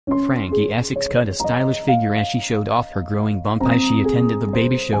Frankie Essex cut a stylish figure as she showed off her growing bump as she attended the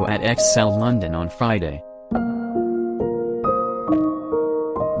baby show at XL London on Friday.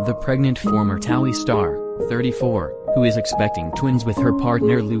 The pregnant former TOWIE star, 34, who is expecting twins with her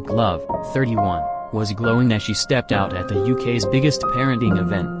partner Luke Love, 31, was glowing as she stepped out at the UK's biggest parenting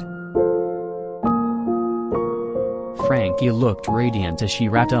event. Frankie looked radiant as she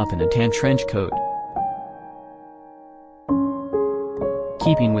wrapped up in a tan trench coat.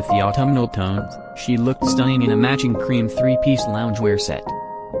 Keeping with the autumnal tones, she looked stunning in a matching cream three-piece loungewear set.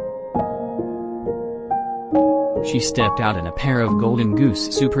 She stepped out in a pair of Golden Goose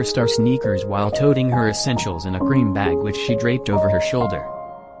superstar sneakers while toting her essentials in a cream bag which she draped over her shoulder.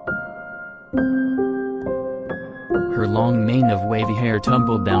 Her long mane of wavy hair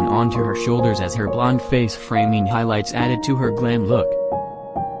tumbled down onto her shoulders as her blonde face framing highlights added to her glam look.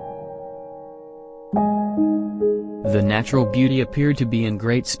 The natural beauty appeared to be in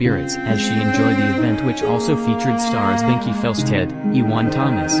great spirits as she enjoyed the event, which also featured stars Binky Felstead, Ewan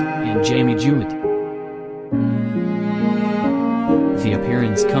Thomas, and Jamie Jewett. The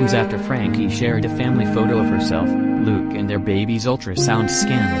appearance comes after Frankie shared a family photo of herself, Luke and their baby's ultrasound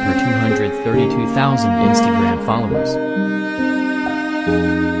scan with her 232,000 Instagram followers.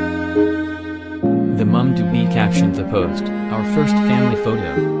 The mum-to-be captioned the post, "Our first family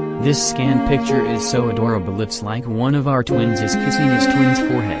photo. This scan picture is so adorable, it's like one of our twins is kissing his twin's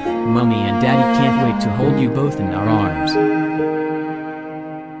forehead. Mummy and Daddy can't wait to hold you both in our arms."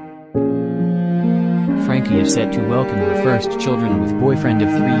 Frankie is set to welcome her first children with boyfriend of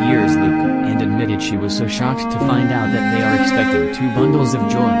 3 years Luke, and admitted she was so shocked to find out that they are expecting 2 bundles of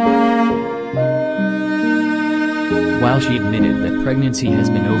joy. While she admitted that pregnancy has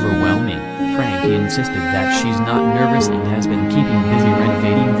been overwhelming, Frankie insisted that she's not nervous and has been keeping busy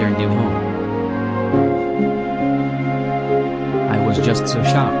renovating their new home. "I was just so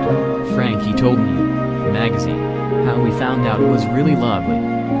shocked," Frankie told me magazine. "How we found out was really lovely.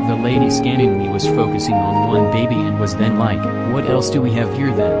 The lady scanning me was focusing on one baby and was then like, 'What else do we have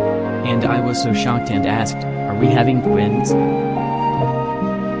here then?' And I was so shocked and asked, 'Are we having twins?'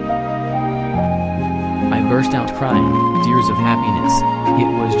 I burst out crying, tears of happiness. It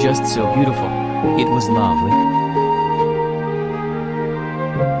was just so beautiful. It was lovely."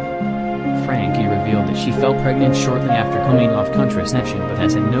 Frankie revealed that she fell pregnant shortly after coming off contraception but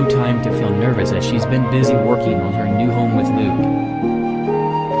has had no time to feel nervous as she's been busy working on her new home with Luke.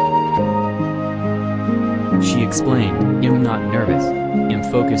 She explained, "I'm not nervous. I'm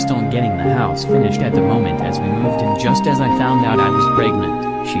focused on getting the house finished at the moment as we moved in just as I found out I was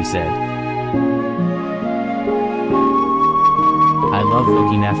pregnant," she said. "I love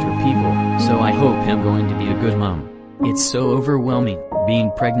looking after people, so I hope I'm going to be a good mom. It's so overwhelming,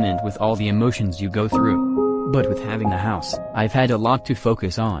 being pregnant with all the emotions you go through. But with having a house, I've had a lot to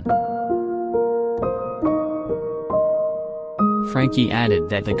focus on." Frankie added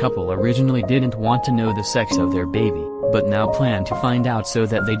that the couple originally didn't want to know the sex of their baby, but now plan to find out so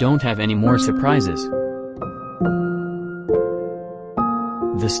that they don't have any more surprises.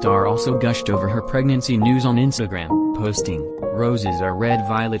 The star also gushed over her pregnancy news on Instagram, posting, "Roses are red,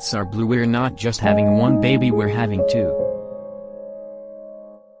 violets are blue, we're not just having one baby, we're having 2.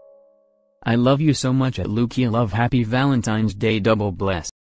 I love you so much at Luke, love, happy Valentine's Day, double bless."